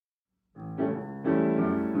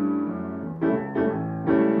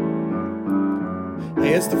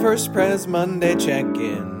Hey, it's the First Pres Monday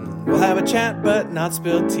check-in. We'll have a chat but not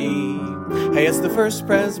spill tea. Hey, it's the First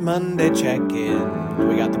Pres Monday check-in.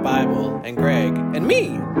 We got the Bible and Greg and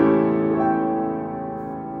me.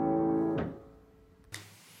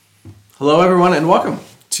 Hello, everyone, and welcome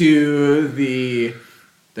to the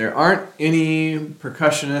There Aren't Any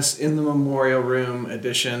Percussionists in the Memorial Room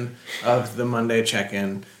edition of the Monday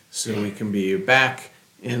check-in, so we can be back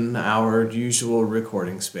in our usual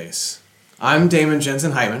recording space. I'm Damon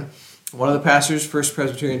Jensen Hyman, one of the pastors, First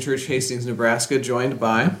Presbyterian Church, Hastings, Nebraska, joined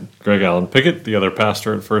by Greg Allen Pickett, the other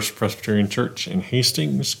pastor at First Presbyterian Church in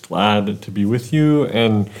Hastings. Glad to be with you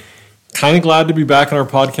and kind of glad to be back in our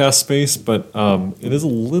podcast space, but it is a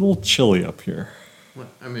little chilly up here.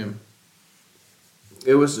 I mean,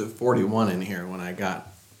 it was 41 in here when I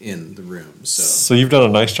got in the room, so you've done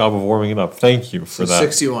a nice job of warming it up. Thank you for that.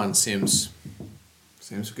 61 seems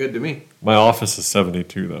good to me. My office is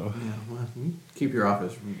 72, though. Yeah, well, you keep your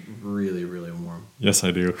office really, really warm. Yes,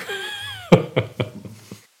 I do. It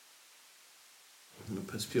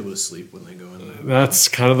puts people to sleep when they go in there. That's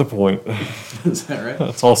kind of the point. Is that right?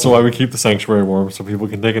 That's also why we keep the sanctuary warm, so people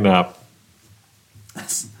can take a nap.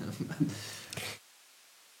 That's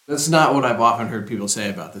not what I've often heard people say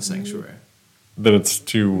about the sanctuary. That it's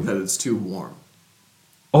too warm.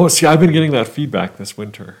 Oh, see, I've been getting that feedback this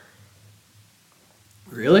winter.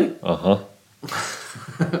 Really? Uh-huh.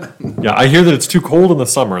 Yeah, I hear that it's too cold in the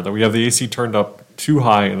summer, that we have the AC turned up too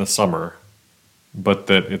high in the summer, but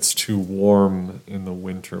that it's too warm in the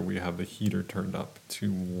winter. We have the heater turned up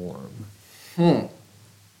too warm. No,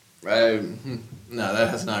 that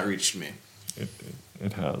has not reached me.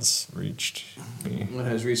 It has reached me. What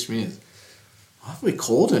has reached me is awfully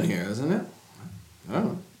cold in here, isn't it? I don't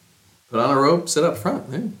know. Put on a robe, sit up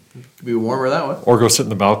front. It could be warmer that way. Or go sit in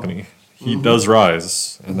the balcony. Heat does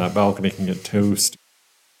rise, and that balcony can get toast.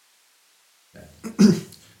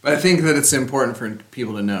 But I think that it's important for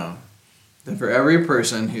people to know that for every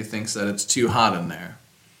person who thinks that it's too hot in there,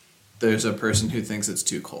 there's a person who thinks it's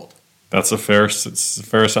too cold. That's a fair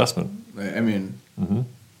assessment. I mean,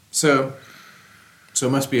 so it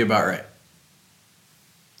must be about right.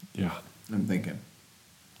 Yeah. I'm thinking.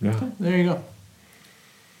 Yeah. Okay, there you go.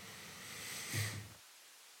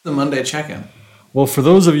 The Monday check-in. Well, for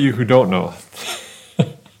those of you who don't know,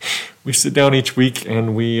 we sit down each week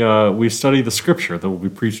and we study the scripture that will be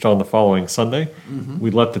preached on the following Sunday. Mm-hmm.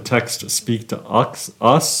 We let the text speak to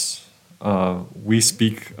us. We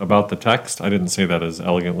speak about the text. I didn't say that as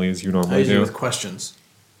elegantly as you normally do. With questions.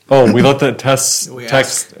 Oh, we let the text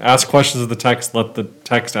ask questions of the text. Let the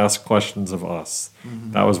text ask questions of us.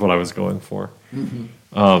 Mm-hmm. That was what I was going for. Mm-hmm.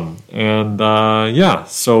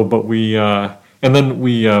 And then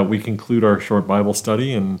we conclude our short Bible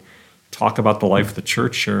study and talk about the life of the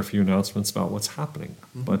church, share a few announcements about what's happening.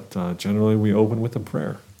 Mm-hmm. But generally, we open with a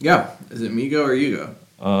prayer. Yeah. Is it me go or you go?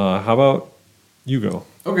 How about you go?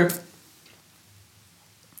 Okay.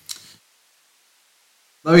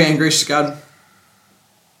 Loving and gracious God,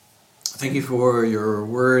 thank you for your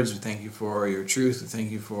words. We thank you for your truth. We thank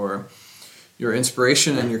you for your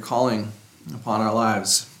inspiration and your calling upon our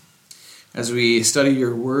lives. As we study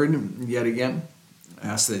your word yet again, I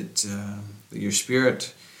ask that your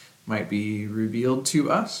Spirit might be revealed to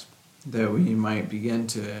us, that we might begin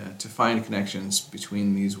to find connections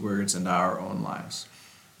between these words and our own lives.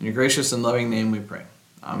 In your gracious and loving name we pray.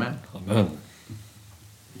 Amen. Amen.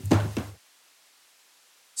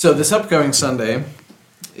 So this upcoming Sunday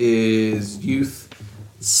is Youth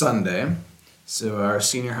Sunday. So our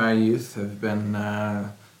senior high youth have been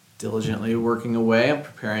diligently working away and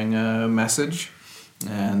preparing a message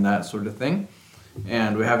and that sort of thing.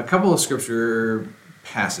 And we have a couple of scripture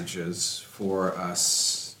passages for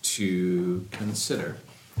us to consider.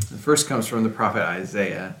 The first comes from the prophet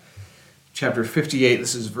Isaiah, chapter 58.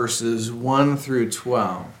 This is verses 1 through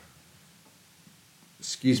 12.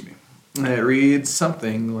 Excuse me. And it reads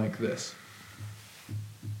something like this.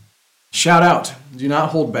 Shout out, do not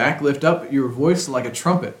hold back, lift up your voice like a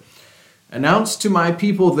trumpet. Announce to my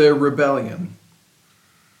people their rebellion,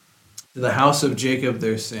 to the house of Jacob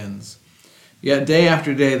their sins. Yet day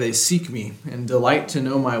after day they seek me and delight to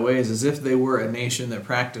know my ways, as if they were a nation that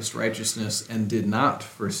practiced righteousness and did not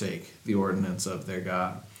forsake the ordinance of their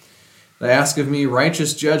God. They ask of me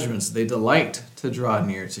righteous judgments. They delight to draw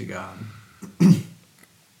near to God.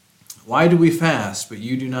 Why do we fast, but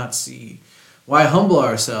you do not see? Why humble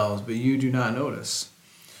ourselves, but you do not notice?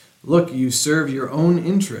 Look, you serve your own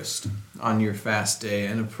interest on your fast day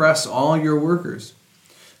and oppress all your workers.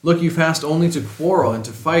 Look, you fast only to quarrel and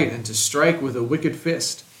to fight and to strike with a wicked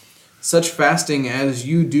fist. Such fasting as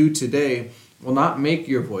you do today will not make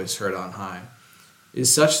your voice heard on high.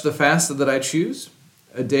 Is such the fast that I choose?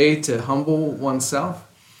 a day to humble oneself?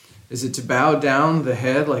 Is it to bow down the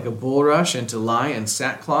head like a bulrush and to lie in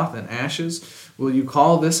sackcloth and ashes? Will you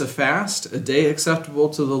call this a fast, a day acceptable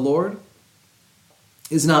to the Lord?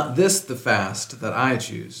 Is not this the fast that I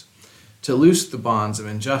choose? To loose the bonds of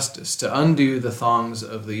injustice, to undo the thongs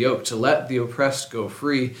of the yoke, to let the oppressed go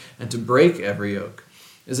free, and to break every yoke?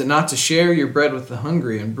 Is it not to share your bread with the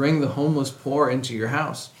hungry and bring the homeless poor into your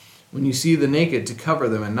house? When you see the naked, to cover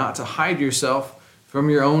them, and not to hide yourself from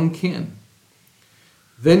your own kin?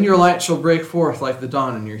 Then your light shall break forth like the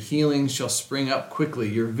dawn, and your healing shall spring up quickly.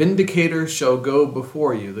 Your vindicator shall go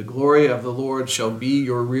before you. The glory of the Lord shall be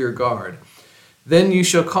your rear guard. Then you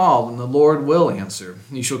shall call, and the Lord will answer.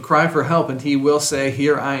 You shall cry for help, and he will say,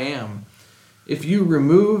 Here I am. If you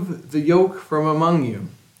remove the yoke from among you,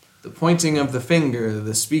 the pointing of the finger,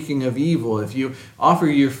 the speaking of evil, if you offer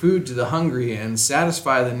your food to the hungry and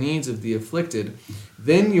satisfy the needs of the afflicted,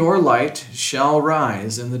 then your light shall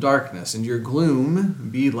rise in the darkness, and your gloom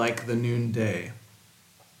be like the noonday.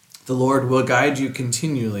 The Lord will guide you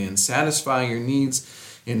continually and satisfy your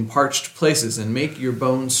needs in parched places and make your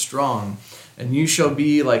bones strong. And you shall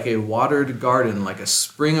be like a watered garden, like a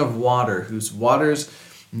spring of water, whose waters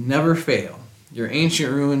never fail. Your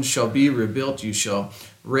ancient ruins shall be rebuilt. You shall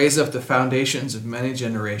raise up the foundations of many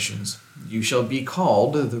generations. You shall be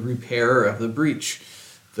called the repairer of the breach,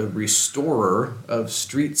 the restorer of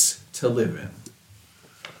streets to live in.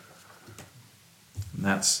 And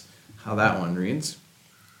that's how that one reads.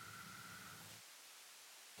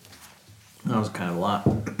 That was kind of a lot.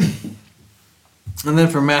 And then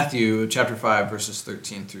from Matthew chapter 5, verses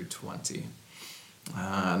 13 through 20.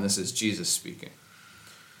 And this is Jesus speaking.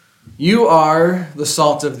 You are the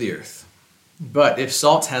salt of the earth. But if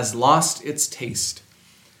salt has lost its taste,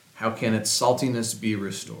 how can its saltiness be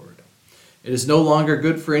restored? It is no longer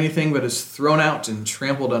good for anything but is thrown out and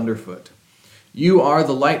trampled underfoot. You are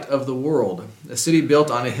the light of the world. A city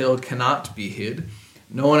built on a hill cannot be hid.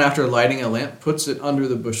 No one, after lighting a lamp, puts it under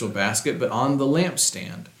the bushel basket, but on the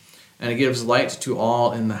lampstand, and it gives light to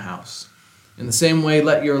all in the house. In the same way,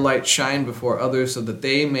 let your light shine before others, so that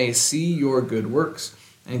they may see your good works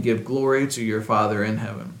and give glory to your Father in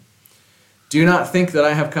heaven. Do not think that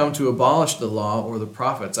I have come to abolish the law or the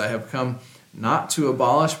prophets. I have come not to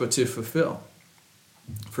abolish, but to fulfill.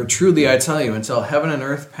 For truly I tell you, until heaven and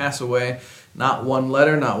earth pass away, not one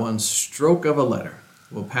letter, not one stroke of a letter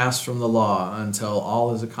will pass from the law until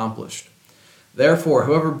all is accomplished. Therefore,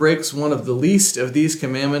 whoever breaks one of the least of these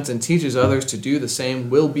commandments and teaches others to do the same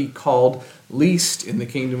will be called least in the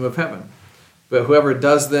kingdom of heaven. But whoever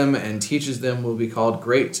does them and teaches them will be called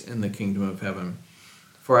great in the kingdom of heaven.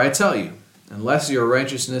 For I tell you, unless your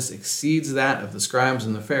righteousness exceeds that of the scribes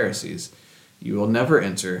and the Pharisees, you will never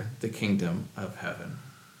enter the kingdom of heaven.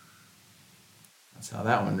 That's how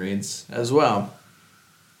that one reads as well.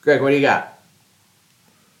 Greg, what do you got?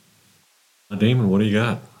 Damon, what do you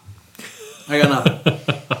got? I got nothing.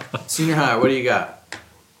 Senior high, what do you got?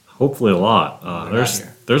 Hopefully a lot.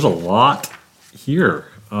 There's a lot here.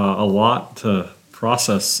 A lot to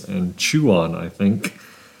process and chew on, I think.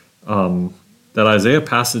 That Isaiah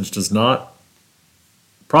passage does not...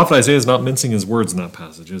 Prophet Isaiah is not mincing his words in that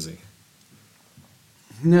passage, is he?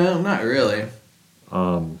 No, not really.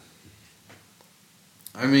 I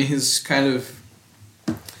mean, he's kind of...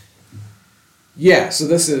 Yeah, so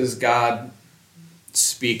this is God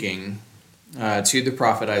speaking to the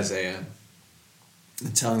prophet Isaiah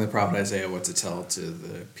and telling the prophet Isaiah what to tell to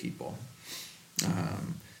the people.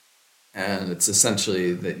 And it's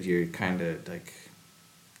essentially that you're kind of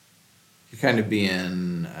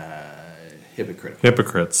being hypocritical.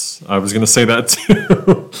 Hypocrites. I was going to say that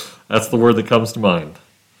too. That's the word that comes to mind.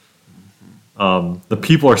 The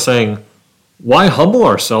people are saying, why humble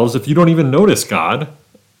ourselves if you don't even notice God?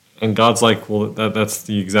 And God's like, well, that's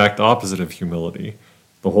the exact opposite of humility.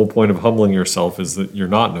 The whole point of humbling yourself is that you're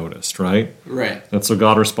not noticed, right? Right. And so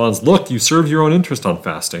God responds, look, you serve your own interest on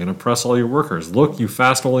fasting and oppress all your workers. Look, you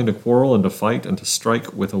fast only to quarrel and to fight and to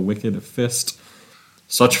strike with a wicked fist.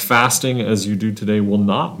 Such fasting as you do today will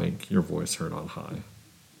not make your voice heard on high.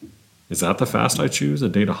 Is that the fast I choose? A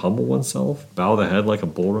day to humble oneself, bow the head like a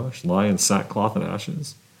bulrush, lie in sackcloth and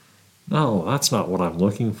ashes? No, that's not what I'm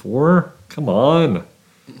looking for. Come on.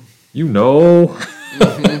 You know.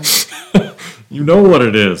 You know what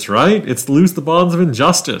it is, right? It's to loose the bonds of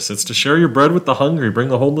injustice. It's to share your bread with the hungry, bring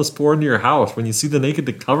the homeless poor into your house. When you see the naked,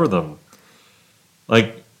 to cover them.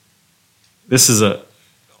 Like, this is a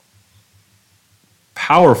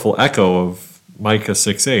powerful echo of Micah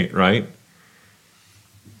 6:8, right?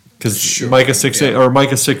 Because sure, Micah 6:8 or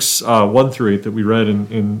Micah 6 1 through 8 that we read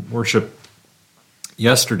in worship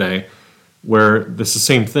yesterday where this is the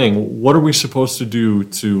same thing. What are we supposed to do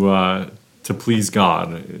to please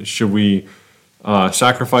God? Should we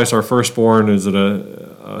sacrifice our firstborn? Is it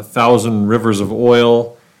a thousand rivers of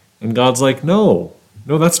oil? And God's like, no,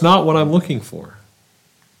 that's not what I'm looking for.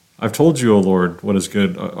 I've told you, O Lord, what is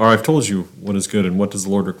good, or I've told you what is good, and what does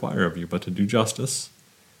the Lord require of you, but to do justice,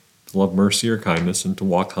 to love mercy or kindness, and to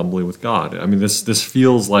walk humbly with God. I mean, this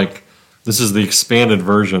feels like this is the expanded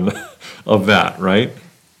version of that, right?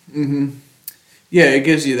 Mm-hmm. Yeah, it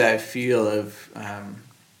gives you that feel of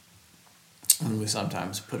when we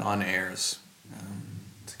sometimes put on airs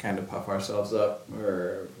to kind of puff ourselves up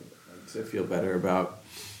or to feel better about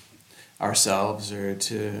ourselves or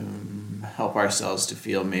to help ourselves to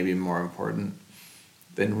feel maybe more important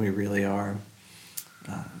than we really are.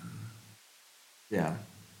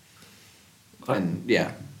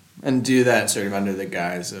 And do that sort of under the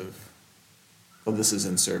guise of, well, this is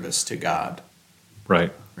in service to God.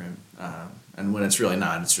 Right. And when it's really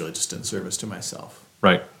not, it's really just in service to myself.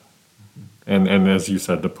 Right. And as you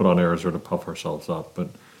said, to put on airs or to puff ourselves up. But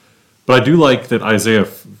I do like that Isaiah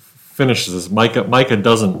finishes this. Micah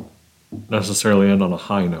doesn't necessarily end on a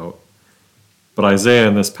high note. But Isaiah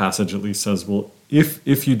in this passage at least says, well,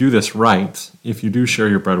 if you do this right, if you do share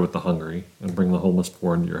your bread with the hungry and bring the homeless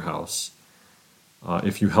poor into your house,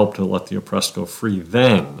 if you help to let the oppressed go free,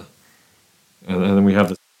 then, and then we have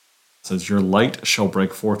this, it says, your light shall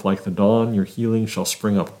break forth like the dawn, your healing shall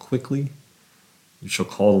spring up quickly. You shall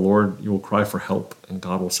call the Lord, you will cry for help, and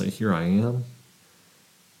God will say, here I am.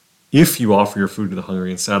 If you offer your food to the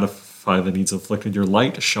hungry and satisfy the needs of the afflicted, your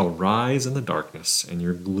light shall rise in the darkness, and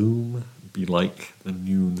your gloom be like the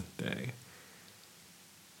noonday.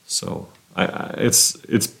 So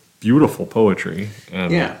it's beautiful poetry,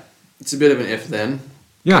 and yeah, it's a bit of an if-then,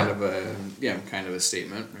 yeah, kind of a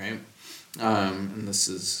statement, right? And this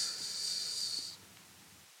is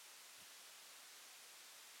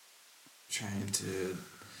trying to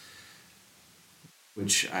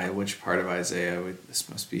which part of Isaiah this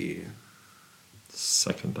must be.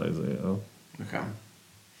 Second Isaiah. Okay.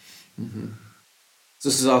 Mm-hmm. So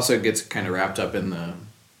this is also gets kind of wrapped up in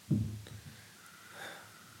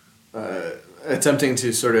the attempting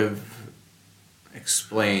to sort of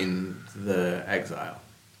explain the exile,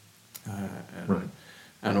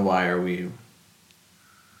 and why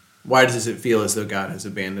does it feel as though God has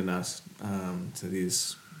abandoned us to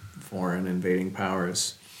these foreign invading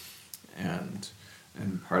powers, and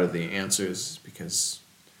part of the answer is because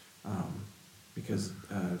no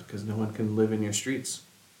one can live in your streets.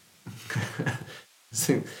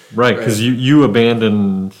 Right, because you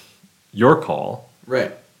abandoned your call.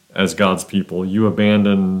 Right. As God's people, you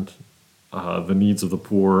abandoned the needs of the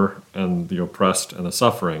poor and the oppressed and the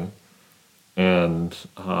suffering, and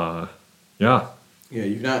you've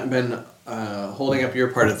not been holding up your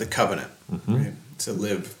part of the covenant, mm-hmm. right? to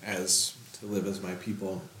live as my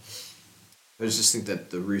people. I just think that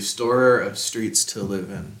the restorer of streets to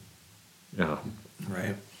live in,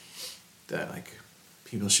 right, that like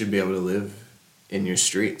people should be able to live in your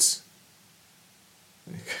streets.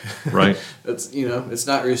 Right. That's it's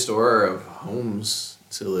not restorer of homes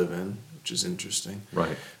to live in, which is interesting.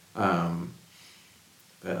 Right. But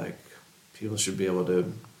like people should be able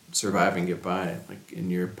to survive and get by like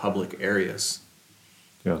in your public areas.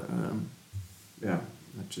 Yeah.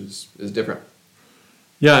 Which is different.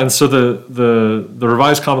 Yeah, and so the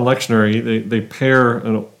Revised Common Lectionary they pair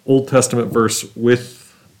an Old Testament verse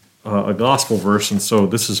with a gospel verse, and so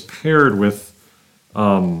this is paired with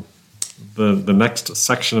the next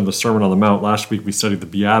section of the Sermon on the Mount. Last week we studied the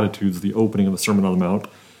Beatitudes, the opening of the Sermon on the Mount,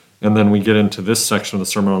 and then we get into this section of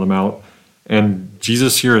the Sermon on the Mount, and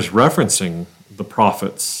Jesus here is referencing the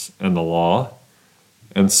prophets and the law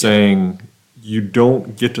and saying, you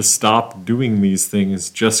don't get to stop doing these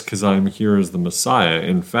things just because I'm here as the Messiah.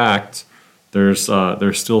 In fact, there's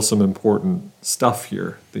still some important stuff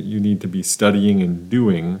here that you need to be studying and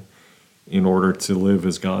doing in order to live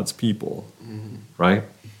as God's people, mm-hmm. right?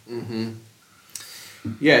 Mm-hmm.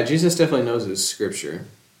 Yeah, Jesus definitely knows his scripture,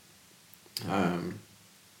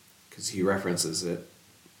 because he references it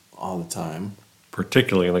all the time.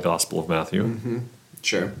 Particularly in the Gospel of Matthew. Mm-hmm.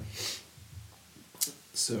 Sure.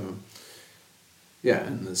 So, yeah,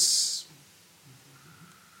 and this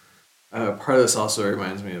part of this also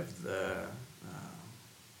reminds me of the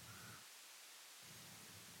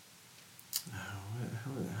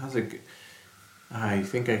how's it? I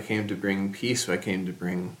think I came to bring peace. So I came to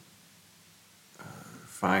bring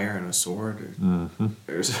fire and a sword,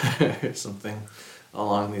 or something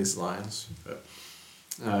along these lines. But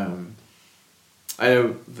I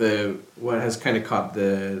know what has kind of caught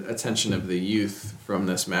the attention of the youth from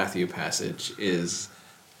this Matthew passage is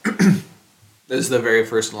is the very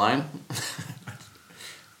first line,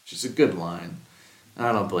 which is a good line.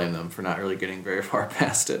 I don't blame them for not really getting very far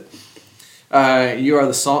past it. You are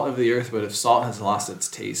the salt of the earth, but if salt has lost its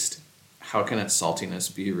taste, how can its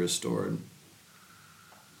saltiness be restored?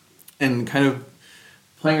 And kind of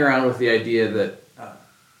playing around with the idea that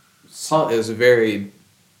salt is very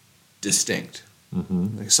distinct.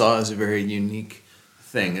 Mm-hmm. Like salt is a very unique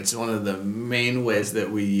thing. It's one of the main ways that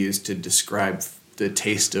we use to describe the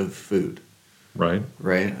taste of food. Right.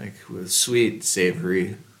 Right? Like with sweet,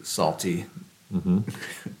 savory, salty, Mm-hmm.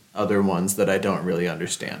 other ones that I don't really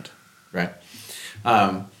understand. Right?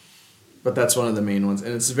 But that's one of the main ones.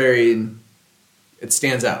 And it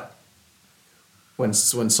stands out. When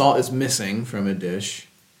salt is missing from a dish,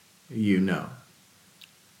 you know.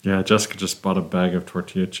 Yeah, Jessica just bought a bag of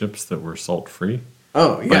tortilla chips that were salt-free.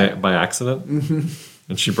 Oh, yeah. By accident. Mm-hmm.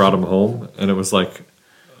 And she brought them home, and it was like,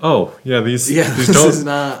 oh, yeah, these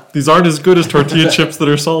aren't as good as tortilla chips that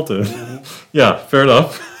are salted. Yeah, fair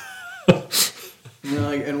enough.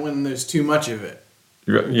 And when there's too much of it,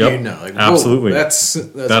 Yep, you know, like, absolutely. That's a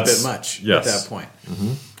bit much at that point.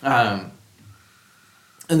 Mm-hmm.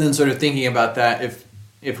 And then sort of thinking about that,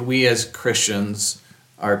 if we as Christians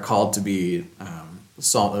are called to be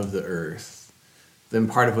salt of the earth, then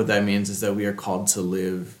part of what that means is that we are called to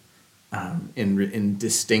live in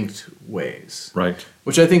distinct ways. Right.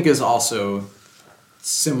 Which I think is also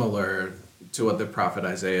similar to what the prophet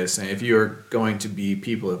Isaiah is saying. If you are going to be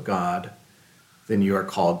people of God, then you are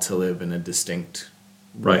called to live in a distinct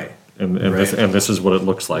way. Right. And this is what it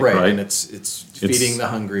looks like, right? And it's feeding the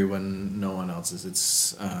hungry when no one else is.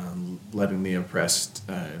 It's letting the oppressed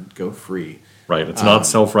go free. Right. It's not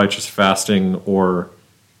self-righteous fasting or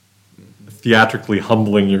theatrically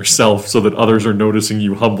humbling yourself so that others are noticing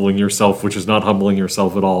you humbling yourself, which is not humbling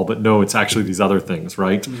yourself at all. But no, it's actually these other things,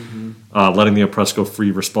 right? Mm-hmm. Letting the oppressed go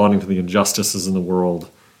free, responding to the injustices in the world,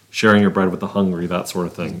 sharing your bread with the hungry, that sort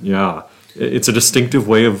of thing. Yeah. It's a distinctive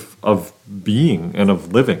way of being and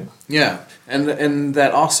of living. Yeah, and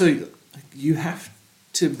that also, you have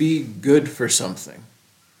to be good for something,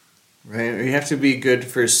 right? Or you have to be good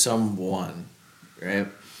for someone, right?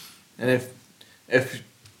 And if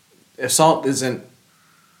salt isn't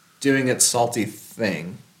doing its salty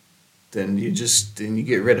thing, then you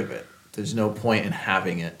get rid of it. There's no point in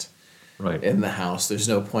having it in the house. There's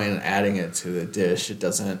no point in adding it to the dish. It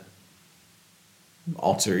doesn't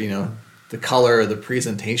alter, the color or the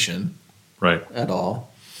presentation at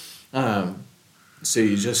all. So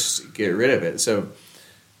you just get rid of it. So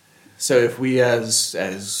if we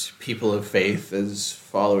as people of faith, as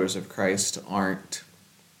followers of Christ, aren't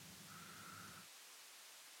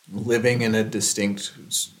living in a distinct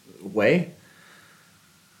way,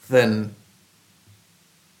 then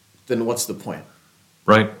what's the point?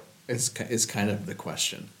 Right. Is kind of the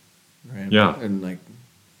question, right? Yeah.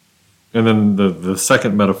 And then the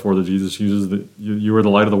second metaphor that Jesus uses, that you are the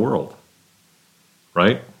light of the world,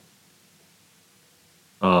 right?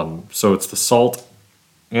 So it's the salt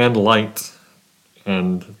and light,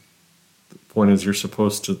 and the point is you're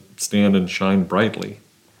supposed to stand and shine brightly,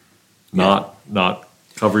 not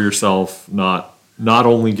cover yourself, not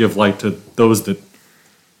only give light to those that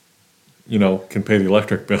can pay the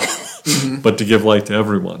electric bill, mm-hmm. but to give light to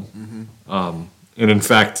everyone. Mm-hmm. And in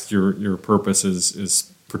fact, your purpose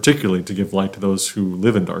is particularly to give light to those who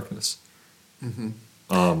live in darkness. Mm-hmm.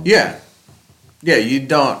 You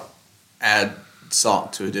don't add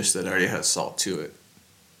salt to a dish that already has salt to it.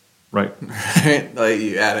 Right. Right? Like,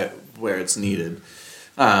 you add it where it's needed.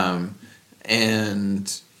 And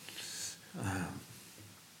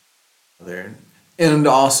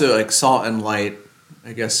also, like, salt and light,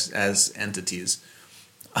 I guess, as entities,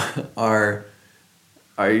 are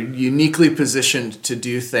uniquely positioned to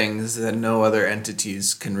do things that no other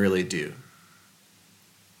entities can really do.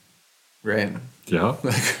 Right? Yeah.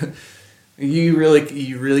 Like, you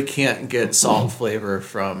really can't get salt flavor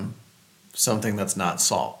from something that's not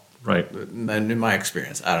salt. Right. And in my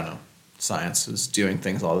experience, I don't know. Science is doing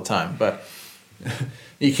things all the time, but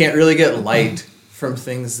you can't really get light from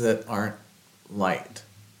things that aren't light.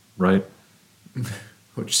 Right.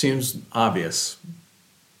 Which seems obvious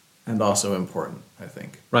and also important, I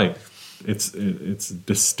think. Right. It's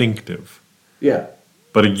distinctive. Yeah.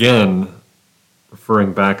 But again,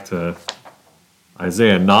 referring back to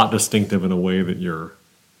Isaiah, not distinctive in a way that you're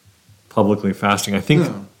publicly fasting. I think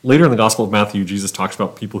later in the Gospel of Matthew, Jesus talks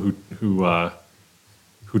about people who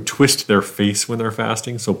twist their face when they're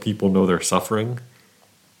fasting, so people know they're suffering.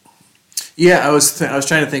 Yeah, I was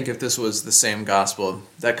trying to think if this was the same gospel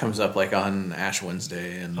that comes up, like, on Ash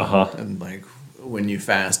Wednesday, and like, when you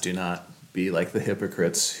fast, do not be like the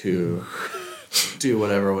hypocrites who do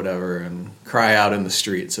whatever, and cry out in the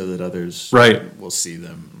street so that others Right. will see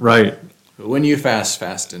them. Right. But when you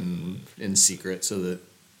fast in secret so that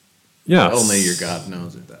Yes. only your God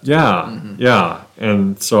knows it. Yeah. Yeah.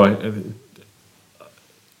 And so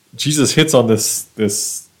Jesus hits on this,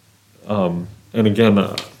 and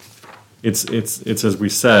again, it's as we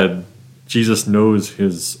said, Jesus knows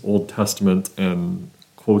his Old Testament and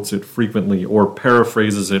quotes it frequently, or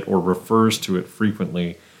paraphrases it, or refers to it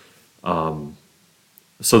frequently,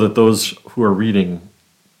 so that those who are reading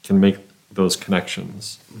can make those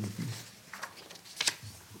connections.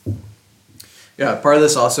 Yeah, part of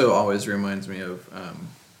this also always reminds me of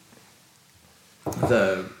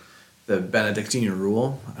the Benedictine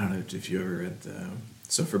rule. I don't know if you ever read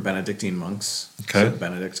so for Benedictine monks. Okay. So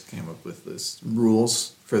Benedict came up with this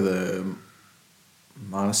rules for the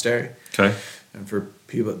monastery. Okay. And for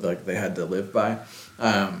people like they had to live by.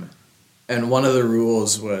 And one of the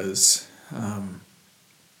rules was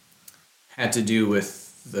had to do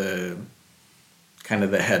with the kind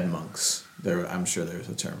of the head monks. I'm sure there's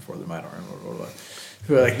a term for them. I don't remember what it was.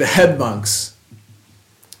 But like the head monks,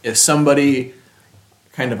 if somebody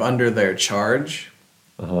kind of under their charge,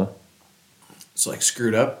 it's like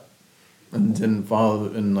screwed up and didn't follow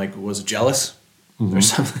and like was jealous or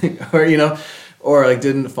something, or like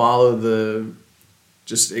didn't follow the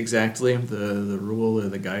rule or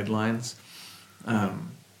the guidelines,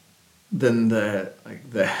 then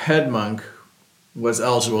the head monk was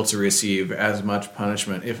eligible to receive as much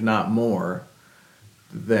punishment, if not more,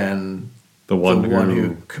 than the one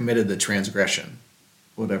who committed the transgression,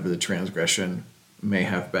 whatever the transgression may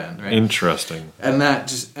have been. Right? Interesting. And that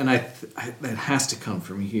that has to come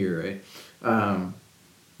from here, right?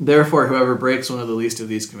 Therefore, whoever breaks one of the least of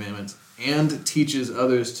these commandments and teaches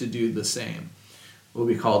others to do the same will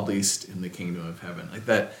be called least in the kingdom of heaven. Like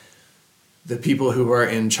that, the people who are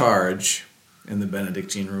in charge in the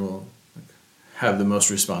Benedictine rule have the most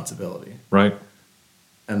responsibility. Right.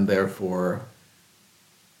 And therefore,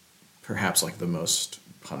 perhaps like the most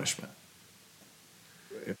punishment.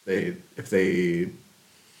 If they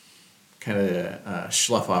kind of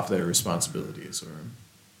slough off their responsibilities or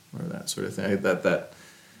that sort of thing, that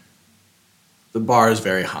the bar is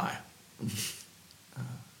very high.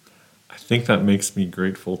 I think that makes me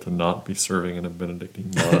grateful to not be serving in a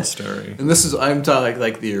Benedictine monastery. And this is I'm talking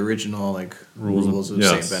like the original like rules of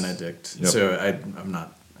yes. Saint Benedict. Yep. So I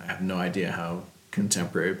have no idea how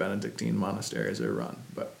contemporary Benedictine monasteries are run,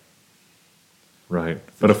 but Right.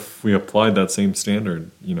 But if we applied that same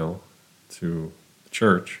standard, to the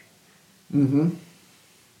church, yeah,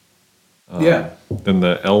 then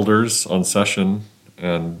the elders on session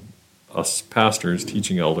and us pastors,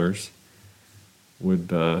 teaching elders, would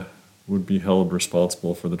be held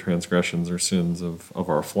responsible for the transgressions or sins of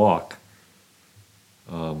our flock.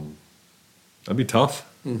 That'd be tough.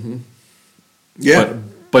 yeah.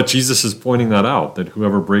 But Jesus is pointing that out, that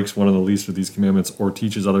whoever breaks one of the least of these commandments or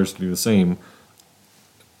teaches others to do the same,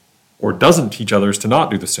 or doesn't teach others to not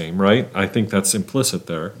do the same, right? I think that's implicit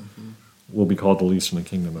there, will be called the least in the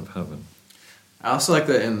kingdom of heaven. I also like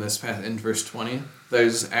that in this passage, in verse 20,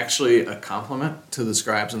 there's actually a compliment to the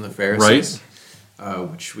scribes and the Pharisees,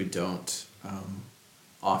 which we don't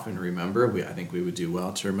often remember. I think we would do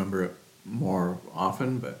well to remember it more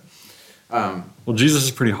often, but Well, Jesus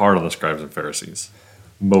is pretty hard on the scribes and Pharisees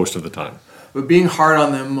most of the time. But being hard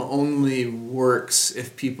on them only works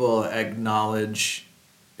if people acknowledge,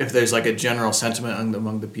 if there's like a general sentiment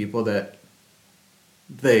among the people that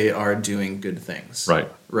they are doing good things. Right.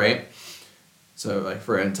 Right? So, like,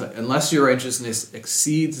 unless your righteousness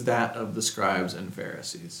exceeds that of the scribes and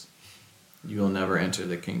Pharisees, you will never enter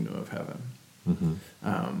the kingdom of heaven.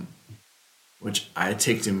 Which I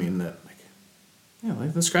take to mean that,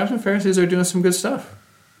 like the scribes and Pharisees are doing some good stuff.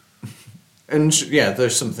 And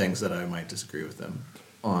there's some things that I might disagree with them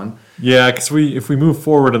on. Yeah, because if we move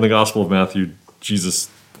forward in the Gospel of Matthew, Jesus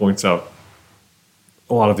points out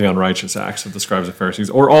a lot of the unrighteous acts of the scribes and Pharisees,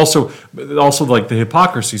 or also like the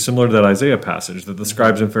hypocrisy, similar to that Isaiah passage, that the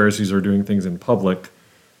scribes and Pharisees are doing things in public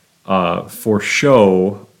for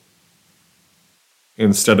show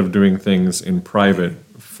instead of doing things in private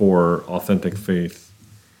for authentic faith.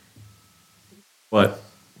 But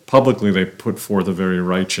publicly they put forth a very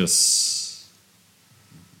righteous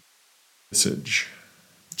message.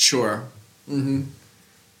 Sure.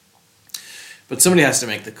 But somebody has to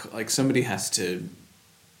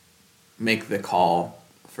make the call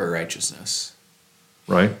for righteousness.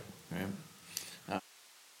 Right? Right?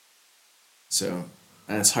 So,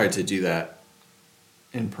 and it's hard to do that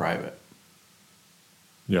in private.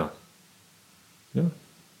 Yeah. Yeah.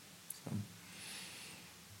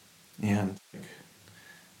 And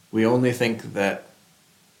we only think that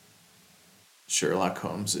Sherlock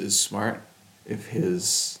Holmes is smart if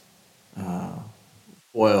his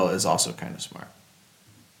foil is also kind of smart.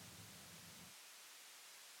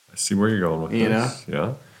 I see where you're going with You this.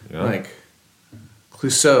 Yeah. Like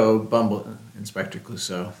Inspector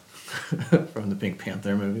Clouseau from the Pink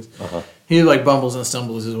Panther movies. Uh-huh. He like bumbles and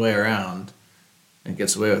stumbles his way around and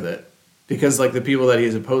gets away with it because like the people that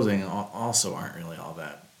he's opposing also aren't really all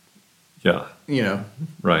that. Yeah.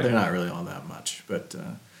 Right. They're not really all that much. But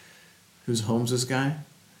who's Holmes's guy?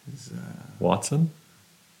 Watson?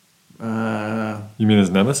 You mean his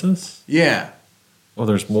nemesis? Yeah. Oh,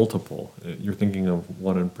 there's multiple. You're thinking of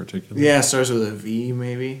one in particular? Yeah, it starts with a V,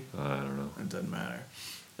 maybe. I don't know. It doesn't matter.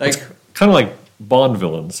 Like, kind of like Bond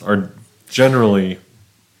villains are generally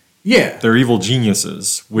they're evil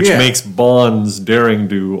geniuses, which makes Bond's daring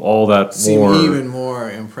do all that seem even more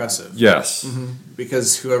impressive. Yes. Mm-hmm.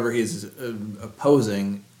 Because whoever he's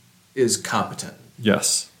opposing is competent.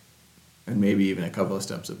 Yes. And maybe even a couple of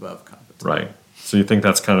steps above competent. Right. So you think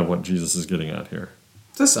that's kind of what Jesus is getting at here?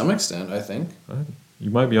 To some extent, I think. You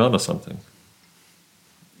might be onto something.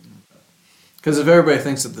 Because if everybody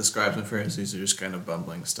thinks that the scribes and Pharisees are just kind of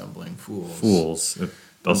bumbling, stumbling fools. It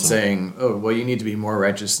doesn't. Saying, oh, well, you need to be more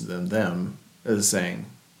righteous than them, is saying,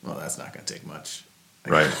 well, that's not going to take much.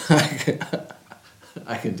 Right.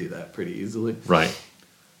 I can do that pretty easily. Right.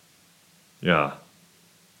 Yeah.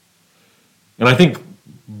 And I think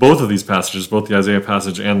both of these passages, both the Isaiah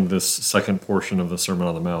passage and this second portion of the Sermon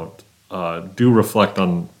on the Mount, do reflect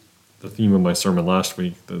on the theme of my sermon last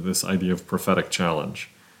week, this idea of prophetic challenge.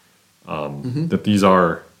 That these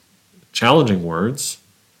are challenging words,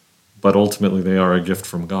 but ultimately they are a gift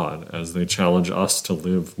from God as they challenge us to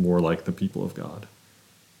live more like the people of God.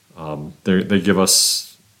 They give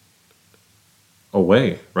us a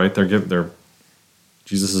way, right?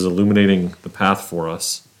 Jesus is illuminating the path for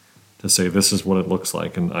us to say this is what it looks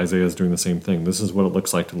like, and Isaiah is doing the same thing. This is what it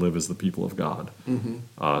looks like to live as the people of God.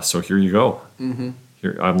 Mm-hmm. So here you go. Mm-hmm.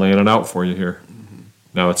 Here I'm laying it out for you here. Mm-hmm.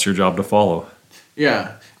 Now it's your job to follow.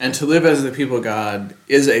 Yeah, and to live as the people of God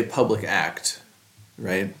is a public act,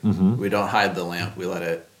 right? Mm-hmm. We don't hide the lamp; we let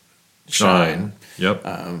it shine. Yep.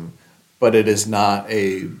 But it is not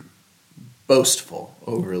a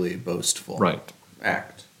overly boastful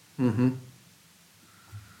act. Mm-hmm.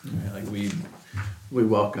 Yeah, like we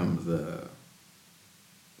welcome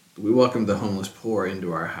the homeless poor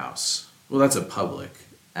into our house. Well, that's a public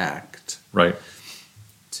act, right?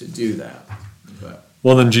 To do that, but.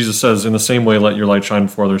 Well, then Jesus says, in the same way, let your light shine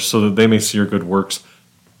before others so that they may see your good works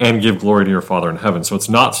and give glory to your Father in heaven. So it's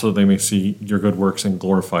not so that they may see your good works and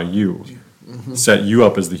glorify you, set you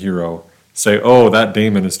up as the hero, say, oh, that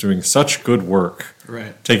Damon is doing such good work,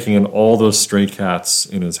 taking in all those stray cats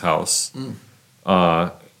in his house.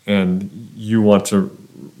 And you want to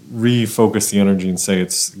refocus the energy and say,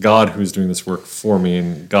 it's God who's doing this work for me,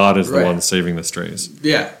 and God is the one saving the strays.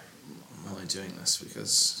 Yeah. I'm only doing this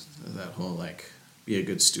because of that whole, be a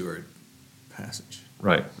good steward passage.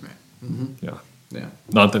 Right. Mm-hmm. Yeah.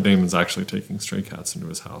 Not that Damon's actually taking stray cats into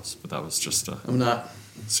his house, but that was just a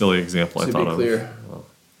silly example I thought of. To be clear. Well,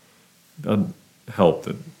 it doesn't help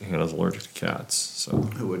that Hannah's allergic to cats, so.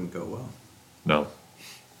 It wouldn't go well. No.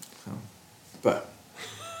 So, but,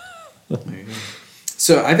 there you go.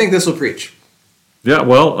 So I think this will preach. Yeah,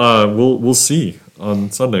 well, we'll see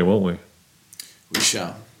on Sunday, won't we? We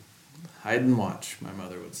shall. Hide and watch, my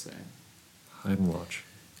mother would say. Hide and watch.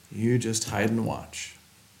 You just hide and watch.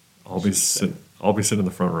 I'll be sitting in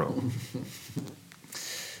the front row.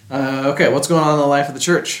 Okay, what's going on in the life of the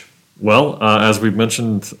church? Well, as we've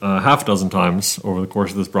mentioned half a dozen times over the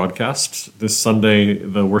course of this broadcast, this Sunday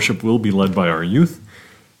the worship will be led by our youth.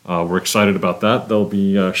 We're excited about that. They'll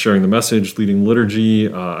be sharing the message, leading liturgy.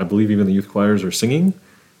 I believe even the youth choirs are singing.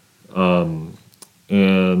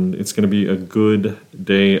 And it's going to be a good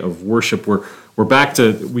day of worship. We're back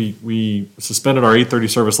to, we suspended our 8:30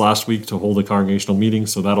 service last week to hold a congregational meeting,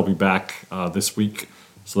 so that'll be back this week.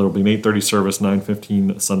 So there'll be an 8:30 service,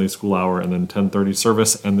 9:15 Sunday school hour, and then 10:30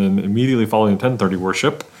 service, and then immediately following 10:30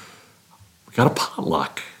 worship, we got a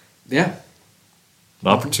potluck. Yeah. An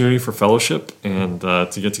opportunity for fellowship and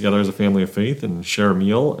to get together as a family of faith and share a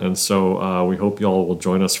meal, and so we hope you all will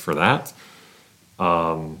join us for that.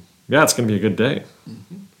 It's going to be a good day.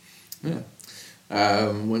 Mm-hmm. Yeah.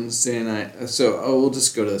 Wednesday night. So we'll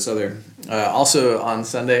just go to this other. Also on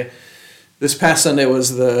Sunday, this past Sunday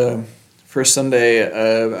was the first Sunday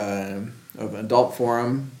of Adult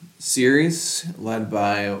Forum series led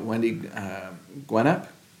by Wendy Gwinnett.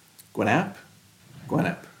 I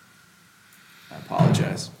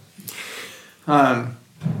apologize.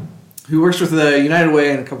 who works with the United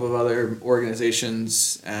Way and a couple of other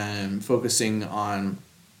organizations, focusing on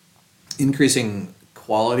increasing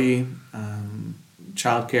quality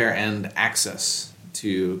childcare and access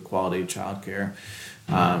to quality childcare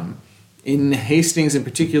in Hastings in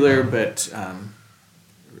particular, but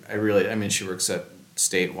she works at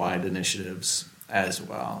statewide initiatives as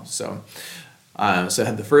well. So I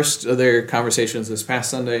had the first of their conversations this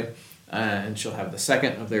past Sunday, and she'll have the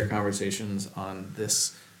second of their conversations on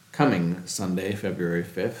this coming Sunday, February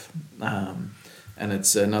 5th. And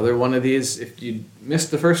it's another one of these. If you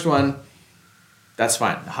missed the first one, that's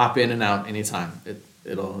fine. Hop in and out anytime.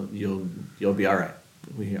 You'll be all right.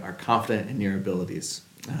 We are confident in your abilities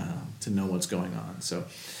to know what's going on. So,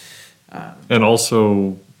 and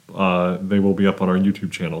also, they will be up on our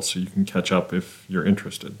YouTube channel, so you can catch up if you're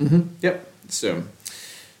interested. Mm-hmm. Yep. So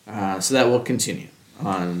that will continue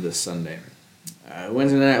on this Sunday.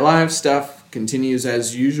 Wednesday Night Live stuff continues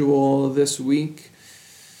as usual this week.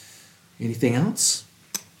 Anything else?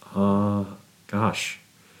 Gosh.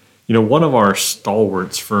 One of our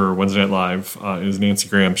stalwarts for Wednesday Night Live is Nancy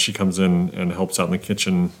Graham. She comes in and helps out in the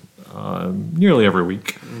kitchen nearly every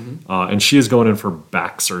week. Mm-hmm. And she is going in for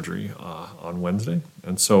back surgery on Wednesday.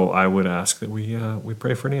 And so I would ask that we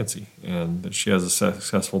pray for Nancy and that she has a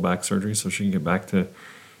successful back surgery so she can get back to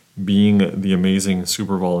being the amazing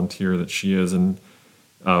super volunteer that she is. And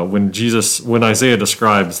when Isaiah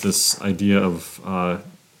describes this idea of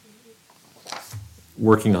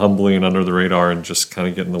working humbly and under the radar and just kind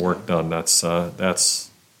of getting the work done, that's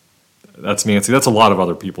Nancy. That's a lot of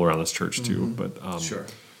other people around this church too. Mm-hmm. But sure.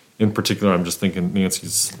 In particular, I'm just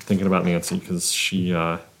thinking about Nancy because she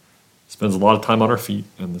spends a lot of time on her feet,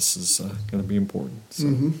 and this is going to be important. So.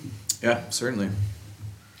 Mm-hmm. Yeah, certainly.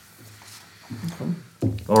 Okay.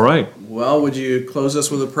 All right. Well, would you close us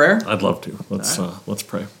with a prayer? I'd love to. Let's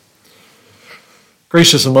pray.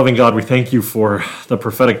 Gracious and loving God, we thank you for the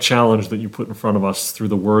prophetic challenge that you put in front of us through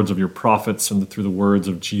the words of your prophets and through the words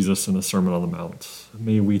of Jesus in the Sermon on the Mount.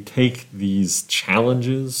 May we take these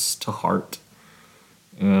challenges to heart,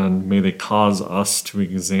 and may they cause us to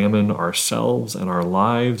examine ourselves and our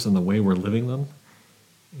lives and the way we're living them,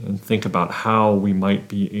 and think about how we might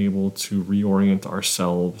be able to reorient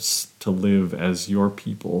ourselves to live as your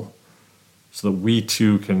people, so that we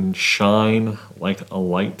too can shine like a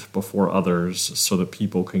light before others so that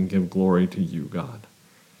people can give glory to you, God.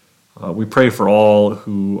 We pray for all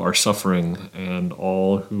who are suffering and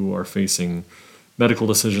all who are facing medical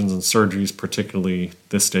decisions and surgeries, particularly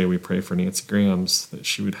this day. We pray for Nancy Graham's, that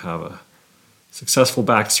she would have a successful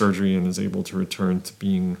back surgery and is able to return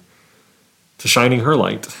to shining her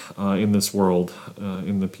light in this world,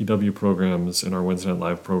 in the PW programs, in our Wednesday Night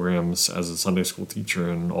Live programs, as a Sunday school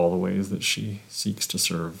teacher, and all the ways that she seeks to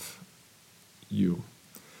serve you.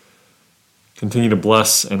 Continue to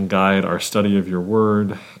bless and guide our study of your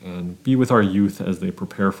word, and be with our youth as they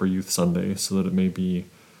prepare for Youth Sunday, so that it may be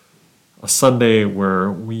a Sunday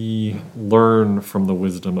where we learn from the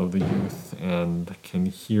wisdom of the youth and can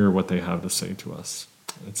hear what they have to say to us.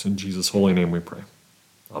 It's in Jesus' holy name we pray.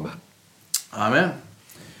 Amen. Amen.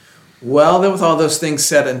 Well, then with all those things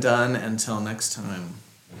said and done, until next time,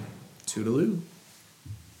 toodaloo.